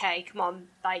 right? Okay, come on.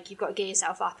 Like, you've got to gear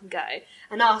yourself up and go.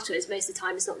 And afterwards, most of the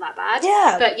time, it's not that bad.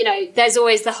 Yeah. But, you know, there's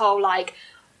always the whole, like,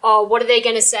 oh, what are they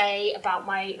going to say about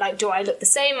my, like, do I look the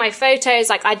same? My photos,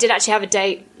 like, I did actually have a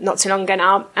date not too long ago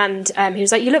now, and he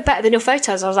was like, you look better than your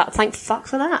photos. I was like, thank fuck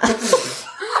for that.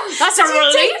 That's a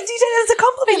relief. You did it as a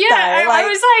compliment, yeah, though.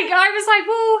 I was like,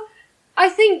 well, I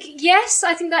think, yes,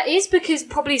 I think that is because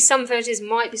probably some photos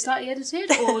might be slightly edited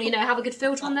or, have a good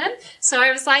filter on them. So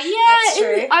I was like,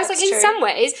 in some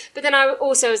ways. But then I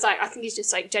also was like, I think he's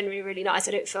just like genuinely really nice.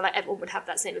 I don't feel like everyone would have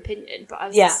that same opinion. But I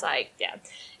was just like,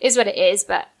 is what it is.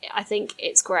 But I think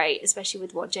it's great, especially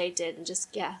with what Jade did and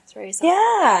just, throw yourself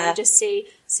out there and just see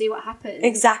what happens.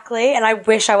 Exactly. And I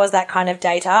wish I was that kind of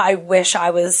data. I wish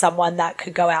I was someone that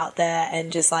could go out there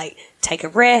and just like take a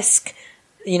risk,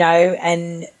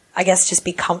 and I guess just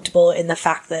be comfortable in the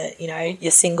fact that,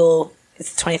 you're single.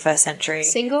 It's the 21st century.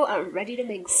 Single and ready to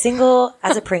mingle. Single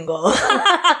as a Pringle.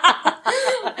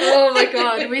 Oh my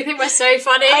God. We think we're so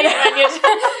funny.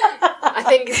 I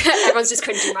think everyone's just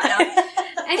cringing right now.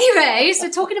 Anyway, so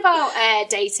talking about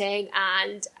dating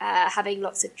and having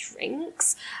lots of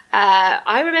drinks.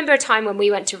 I remember a time when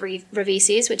we went to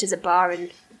Ravisi's, which is a bar in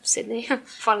Sydney,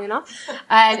 funnily enough,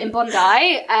 in Bondi,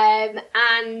 and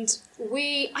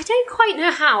I don't quite know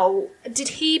how, did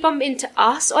he bump into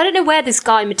us? I don't know where this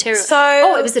guy material...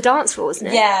 it was the dance floor,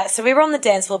 wasn't it? Yeah, so we were on the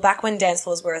dance floor back when dance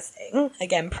floors were a thing,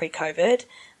 again, pre-COVID,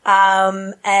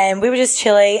 and we were just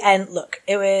chilling, and look,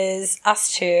 it was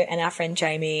us two and our friend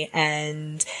Jamie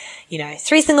and,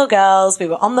 3 single girls. We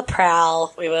were on the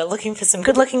prowl. We were looking for some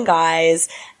good-looking guys,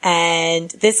 and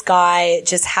this guy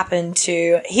just happened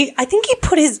to... I think he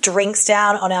put his drinks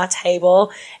down on our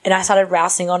table, and I started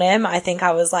rousing on him. I think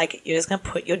I was like, you're just going to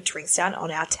put your drinks down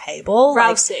on our table?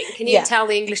 Rousing? Can you tell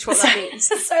the English what that means?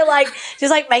 So,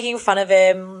 just, making fun of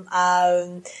him,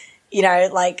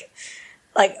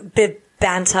 bit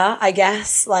banter, I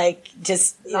guess, love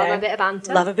a bit of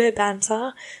banter. Love a bit of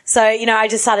banter. So, I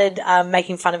just started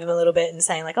making fun of him a little bit and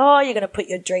saying oh, you're going to put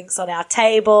your drinks on our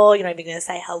table. You're not even going to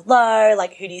say hello.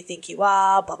 Who do you think you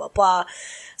are? Blah, blah, blah.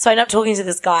 So I ended up talking to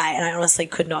this guy, and I honestly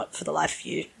could not for the life of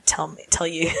you tell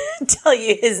you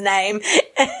his name.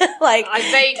 I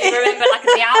vaguely remember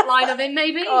the outline of him,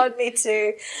 maybe. God, me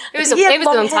too. It was a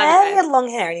long time ago. He had long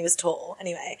hair and he was tall.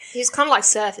 Anyway, he was kind of like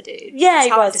surfer dude. Yeah,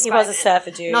 he was. He was a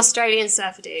surfer dude, an Australian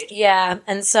surfer dude. Yeah,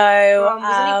 and so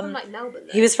wasn't he from Melbourne?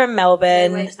 Though? He was from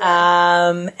Melbourne,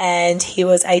 and he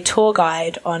was a tour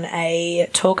guide on a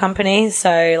tour company,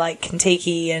 so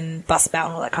Kentucky and Busabout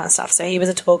and all that kind of stuff. So he was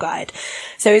a tour guide.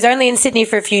 So he was only in Sydney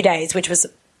for a few days, which was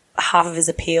half of his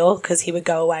appeal because he would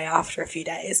go away after a few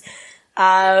days.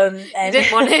 And you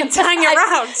didn't want him to hang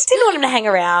around. Didn't want him to hang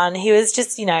around. He was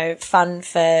just, fun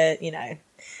for,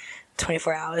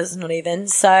 24 hours, not even.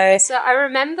 So I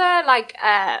remember,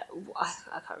 I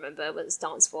can't remember whether it's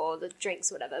dance for the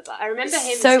drinks or whatever, but I remember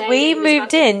him So we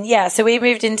moved in, so we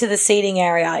moved into the seating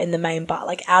area in the main bar,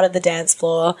 out of the dance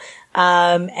floor,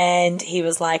 and he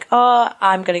was like, oh,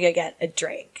 I'm going to go get a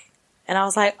drink. And I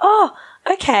was like, oh,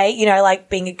 okay,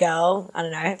 being a girl, I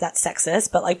don't know if that's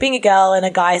sexist, but being a girl and a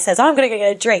guy says, oh, I'm going to go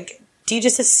get a drink. Do you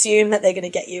just assume that they're going to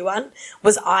get you one?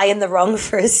 Was I in the wrong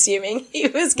for assuming he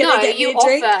was going to get you a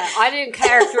drink? No, you offer. I don't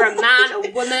care if you're a man,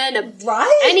 a woman,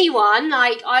 anyone.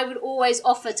 I would always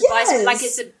offer to buy something.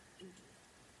 It's a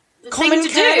common thing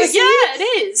to courtesy. do. Yeah, it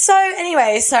is. So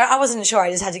anyway, I wasn't sure.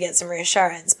 I just had to get some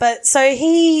reassurance. But so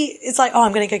he is like, oh,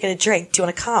 I'm going to go get a drink. Do you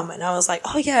want to come? And I was like,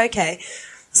 oh, yeah, okay.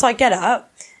 So I get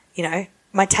up,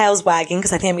 my tail's wagging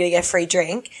because I think I'm going to get a free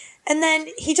drink. And then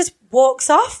he just walks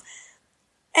off.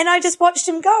 And I just watched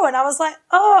him go, and I was like,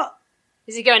 oh.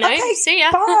 Is he going home? See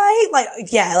ya.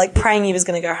 Bye. Praying he was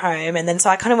going to go home. And then so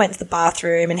I kind of went to the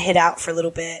bathroom and hid out for a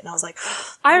little bit. And I was like,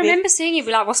 I remember seeing you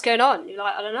be like, what's going on? You're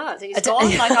like, I don't know. I think he's gone.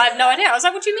 I have no idea. I was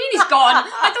like, what do you mean he's gone?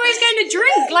 I thought he was going to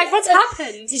drink. What's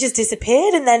happened? He just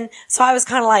disappeared. And then, so I was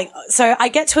kind of so I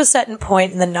get to a certain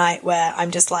point in the night where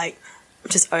I'm just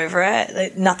over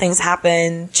it. Nothing's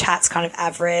happened. Chat's kind of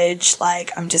average.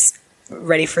 I'm just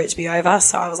ready for it to be over.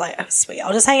 So I was like, oh, sweet.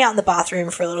 I'll just hang out in the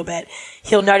bathroom for a little bit.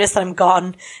 He'll notice that I'm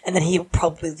gone and then he'll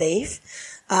probably leave.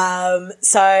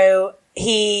 So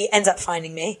he ends up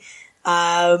finding me.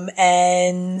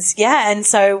 And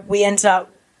so we ended up,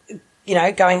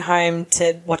 going home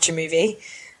to watch a movie.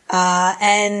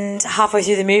 And halfway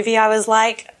through the movie, I was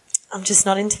like, I'm just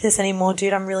not into this anymore,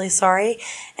 dude. I'm really sorry.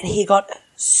 And he got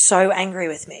so angry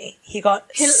with me. He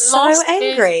got so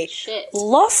angry.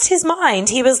 Lost his mind.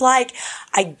 He was like,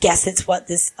 I guess this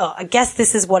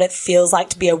is what it feels like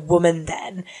to be a woman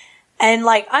then. And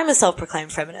I'm a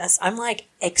self-proclaimed feminist. I'm like,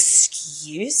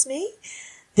 excuse me?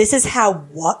 This is how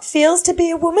what feels to be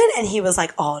a woman? And he was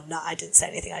like, oh no, I didn't say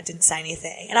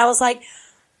anything. And I was like,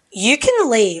 you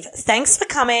can leave. Thanks for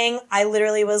coming. I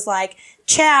literally was like,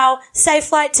 ciao, safe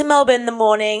flight to Melbourne in the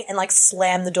morning, and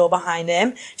slam the door behind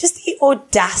him. Just the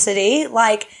audacity.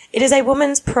 It is a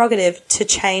woman's prerogative to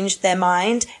change their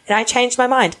mind. And I changed my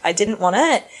mind. I didn't want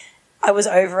it. I was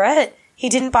over it. He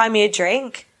didn't buy me a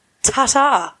drink.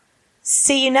 Ta-ta.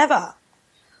 see you never.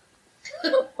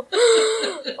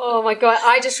 Oh my God,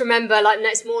 I just remember like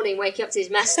next morning waking up to these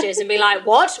messages and being like,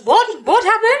 what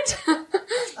happened?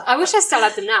 I wish I still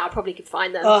had them now. I probably could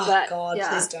find them. Oh, but, God, yeah.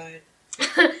 please don't.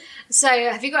 So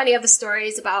have you got any other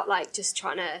stories about like just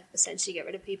trying to essentially get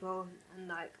rid of people and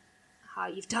like how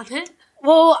you've done it?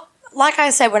 Well, like I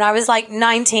said, when I was like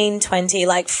 19, 20,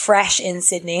 like fresh in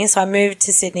Sydney, so I moved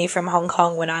to Sydney from Hong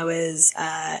Kong when I was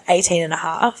 18 and a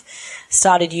half,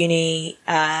 started uni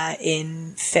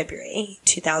in February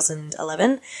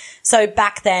 2011. So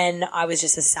back then I was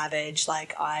just a savage.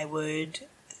 Like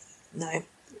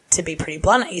to be pretty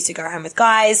blunt, I used to go home with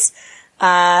guys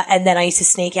and then I used to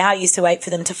sneak out, used to wait for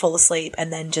them to fall asleep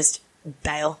and then just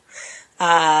bail.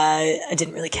 I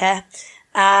didn't really care.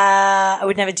 I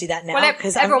would never do that now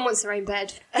because everyone wants their own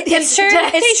bed. It's true.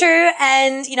 It's true.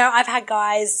 And, I've had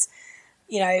guys,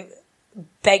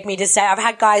 beg me to stay. I've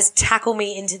had guys tackle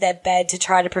me into their bed to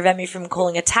try to prevent me from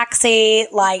calling a taxi.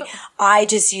 Like, I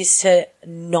just used to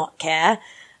not care.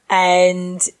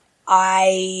 And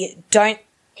I don't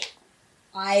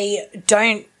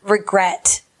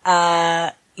regret,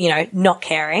 not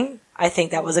caring. I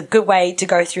think that was a good way to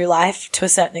go through life to a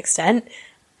certain extent.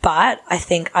 But I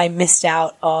think I missed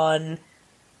out on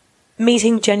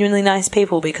meeting genuinely nice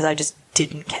people because I just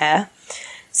didn't care.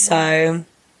 So,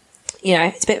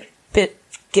 it's a bit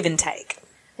give and take.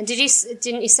 And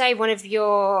didn't you say one of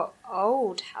your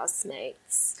old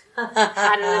housemates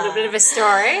had a little bit of a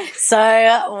story? So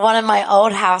one of my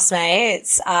old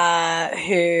housemates,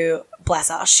 who, bless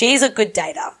her, she's a good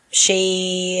dater.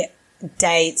 She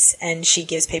dates and she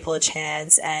gives people a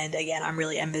chance, and again I'm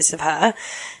really envious of her.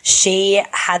 She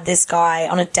had this guy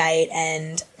on a date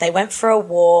and they went for a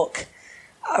walk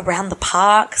around the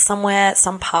park somewhere,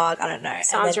 some park, I don't know.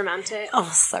 Sounds romantic. Oh,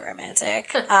 so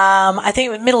romantic. I think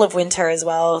it was middle of winter as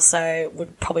well, so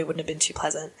probably wouldn't have been too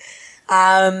pleasant.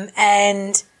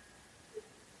 And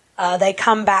they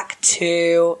come back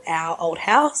to our old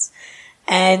house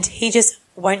and he just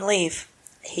won't leave.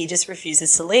 He just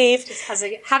refuses to leave. Just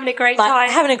having a great time.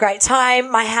 Having a great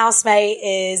time. My housemate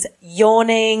is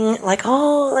yawning,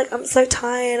 I'm so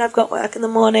tired. I've got work in the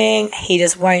morning. He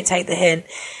just won't take the hint.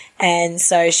 And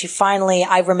so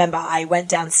I remember I went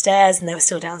downstairs and they were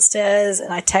still downstairs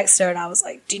and I texted her and I was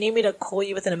like, do you need me to call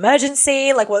you with an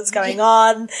emergency? Like, what's going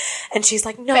on? And she's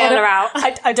like, no, bail her out.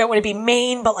 I don't want to be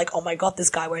mean, but like, oh my God,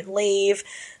 this guy won't leave.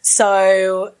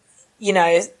 So,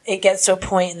 it gets to a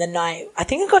point in the night, I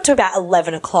think it got to about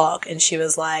 11 o'clock and she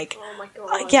was like, oh my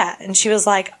God. Yeah. And she was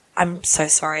like, I'm so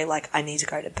sorry. Like, I need to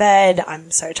go to bed. I'm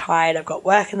so tired. I've got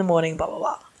work in the morning, blah, blah,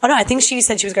 blah. Oh no, I think she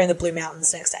said she was going to the Blue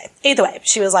Mountains the next day. Either way,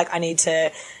 she was like, I need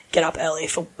to get up early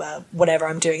for whatever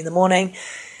I'm doing in the morning.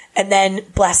 And then,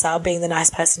 bless her, being the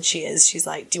nice person she is, she's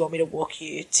like, do you want me to walk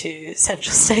you to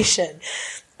Central Station?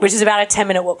 Which is about a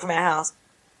 10-minute walk from our house.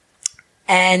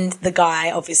 And the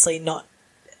guy, obviously not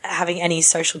having any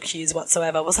social cues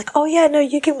whatsoever, was like, oh yeah, no,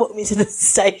 you can walk me to the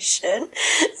station.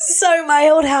 So my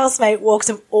old housemate walks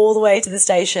him all the way to the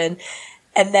station.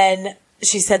 And then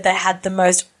she said they had the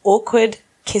most awkward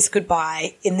kiss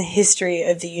goodbye in the history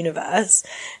of the universe.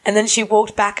 And then she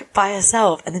walked back by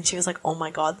herself and then she was like, oh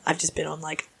my God, I've just been on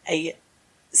like a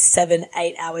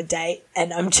 7-8 hour date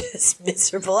and I'm just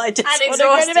miserable. I just want to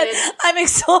go to bed. I'm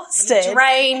exhausted.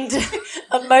 Drained.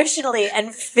 Emotionally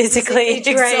and physically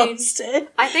exhausted.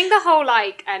 I think the whole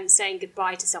saying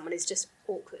goodbye to someone is just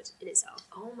awkward in itself.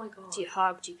 Oh my God. Do you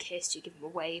hug? Do you kiss? Do you give them a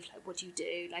wave? Like, what do you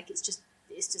do? Like, it's just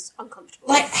uncomfortable.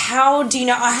 Like, how do you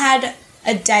know? I had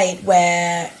a date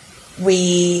where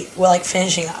we were like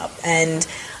finishing up and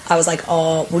I was like,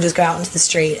 oh, we'll just go out into the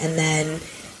street and then,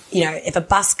 if a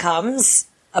bus comes,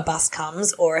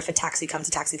 or if a taxi comes,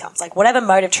 a taxi comes. Like, whatever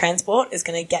mode of transport is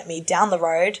going to get me down the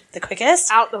road the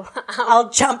quickest, I'll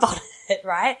jump on it,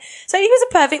 right? So he was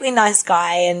a perfectly nice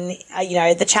guy and,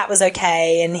 the chat was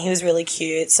okay and he was really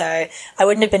cute. So I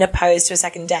wouldn't have been opposed to a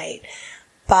second date.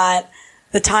 But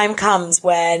the time comes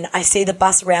when I see the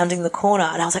bus rounding the corner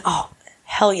and I was like, oh,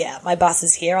 hell yeah, my bus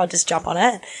is here. I'll just jump on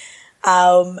it.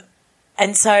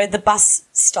 And so the bus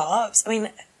stops. I mean,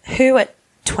 who at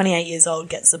 28 years old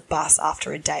gets a bus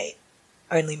after a date?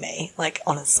 Only me. Like,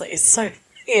 honestly, it's so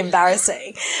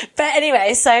embarrassing. But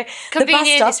anyway, so convenient,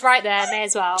 the bus it's right there, may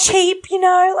as well. Cheap,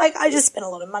 like I just spent a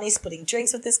lot of money splitting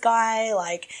drinks with this guy.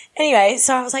 Like, anyway,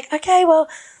 so I was like, okay, well,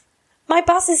 my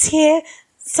bus is here.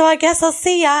 So I guess I'll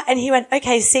see ya. And he went,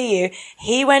 okay, see you.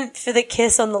 He went for the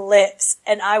kiss on the lips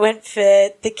and I went for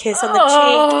the kiss on the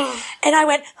cheek. And I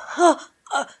went,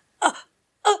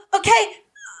 okay,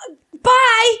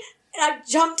 bye. And I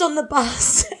jumped on the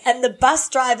bus and the bus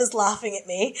driver's laughing at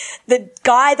me. The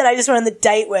guy that I just went on the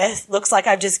date with looks like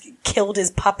I've just killed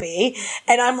his puppy.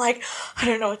 And I'm like, I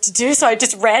don't know what to do. So I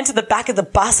just ran to the back of the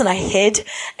bus and I hid.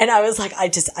 And I was like,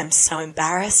 I'm so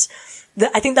embarrassed.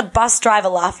 I think the bus driver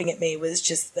laughing at me was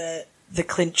just the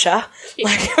clincher.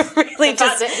 Like, really, the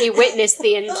fact that he witnessed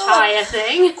the entire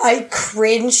thing. I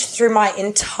cringed through my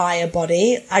entire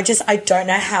body. I don't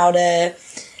know how to,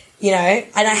 you know,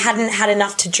 and I hadn't had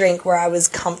enough to drink where I was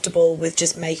comfortable with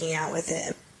just making out with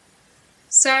him.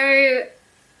 So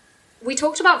we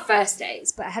talked about first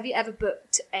dates, but have you ever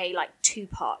booked a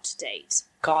 2-part date?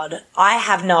 God, I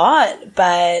have not,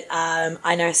 but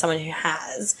I know someone who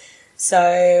has.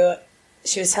 So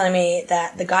she was telling me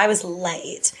that the guy was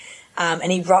late.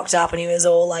 And he rocked up and he was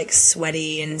all like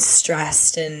sweaty and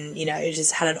stressed and, you know,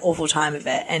 just had an awful time of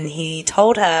it. And he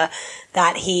told her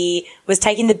that he was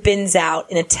taking the bins out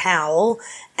in a towel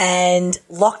and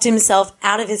locked himself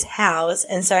out of his house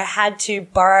and so had to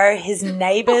borrow his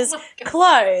neighbour's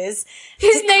clothes.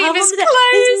 His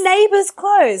neighbour's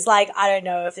clothes? Like, I don't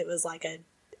know if it was like a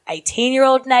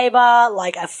 18-year-old neighbour,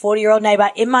 like a 40-year-old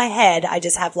neighbour. In my head, I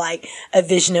just have like a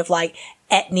vision of like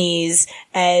etnies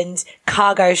and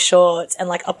cargo shorts and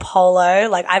like a polo.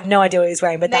 Like, I have no idea what he was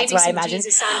wearing, but that's what I imagine.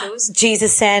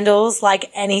 Jesus sandals,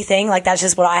 like anything. Like, that's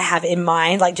just what I have in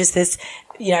mind. Like, just this,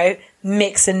 you know,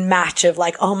 mix and match of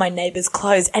like, oh, my neighbour's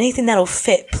clothes. Anything that'll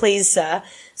fit, please, sir.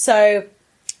 So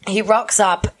he rocks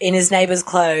up in his neighbour's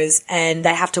clothes and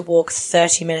they have to walk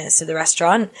 30 minutes to the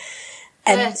restaurant.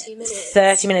 And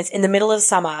 30 minutes in the middle of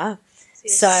summer.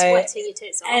 So sweating your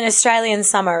tits off. In Australian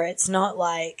summer, it's not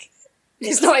like...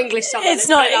 It's not English summer. It's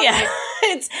not, yeah.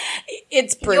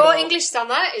 It's brutal. Your English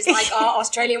summer is like our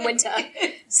Australian winter.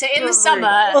 So in the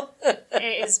summer,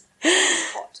 it is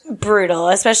hot. Brutal,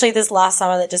 especially this last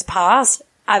summer that just passed.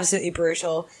 Absolutely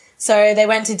brutal. So they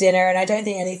went to dinner and I don't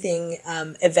think anything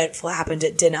eventful happened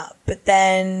at dinner. But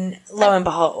then, lo and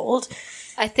behold...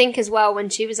 I think as well when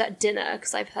she was at dinner,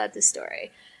 because I've heard this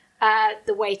story,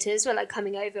 the waiters were like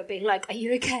coming over being like, are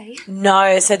you okay?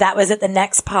 No, so that was at the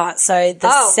next part. So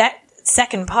the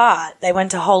second part, they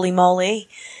went to Holy Moly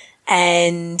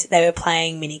and they were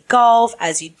playing mini golf,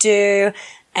 as you do.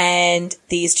 And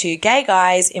these two gay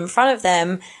guys in front of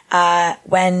them,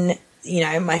 when, you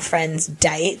know, my friend's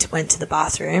date went to the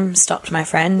bathroom, stopped my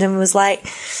friend and was like,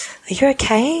 are you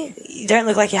okay? You don't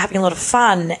look like you're having a lot of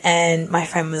fun. And my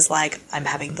friend was like, I'm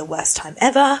having the worst time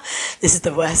ever. This is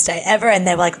the worst day ever. And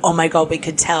they were like, oh my God, we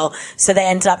could tell. So they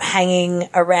ended up hanging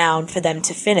around for them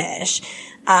to finish.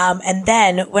 And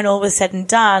then when all was said and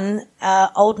done,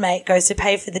 old mate goes to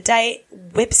pay for the date,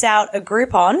 whips out a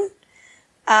Groupon.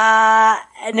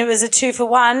 And it was a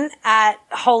 2-for-1 at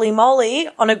Holy Moly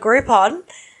on a Groupon.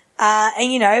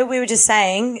 And, you know, we were just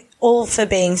saying, all for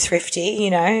being thrifty,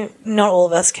 you know, not all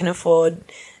of us can afford,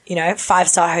 you know,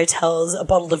 5-star hotels, a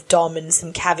bottle of Dom and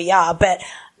some caviar, but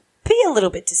be a little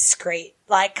bit discreet.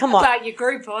 Like, come on. About your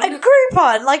Groupon. A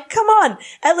Groupon. Like, come on.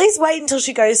 At least wait until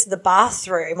she goes to the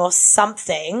bathroom or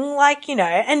something. Like, you know,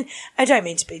 and I don't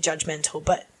mean to be judgmental,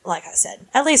 but like I said,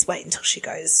 at least wait until she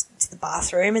goes to the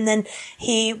bathroom. And then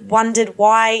he wondered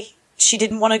why she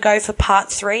didn't want to go for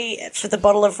part 3 for the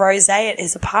bottle of rosé at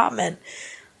his apartment.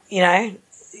 You know,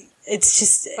 it's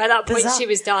just by that point bizarre. She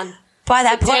was done. By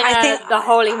that point, I think the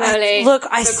Holy Moly.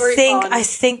 I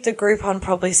think the Groupon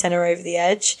probably sent her over the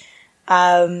edge.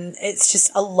 It's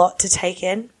just a lot to take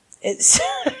in. It's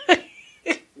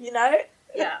you know.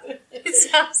 Yeah, it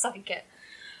sounds like it.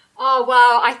 Oh,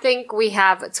 well, I think we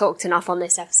have talked enough on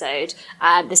this episode.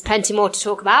 There's plenty more to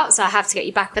talk about, so I have to get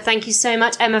you back. But thank you so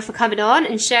much, Emma, for coming on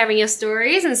and sharing your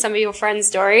stories and some of your friends'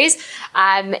 stories.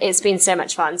 It's been so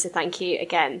much fun, so thank you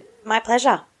again. My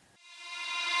pleasure.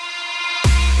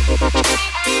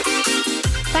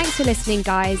 Thanks for listening,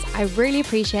 guys. I really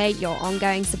appreciate your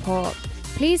ongoing support.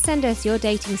 Please send us your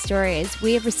dating stories.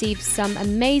 We have received some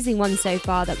amazing ones so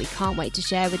far that we can't wait to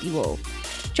share with you all.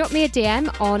 Drop me a DM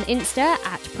on Insta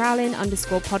at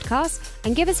prowlin_podcast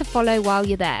and give us a follow while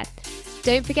you're there.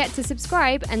 Don't forget to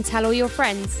subscribe and tell all your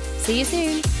friends. See you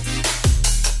soon.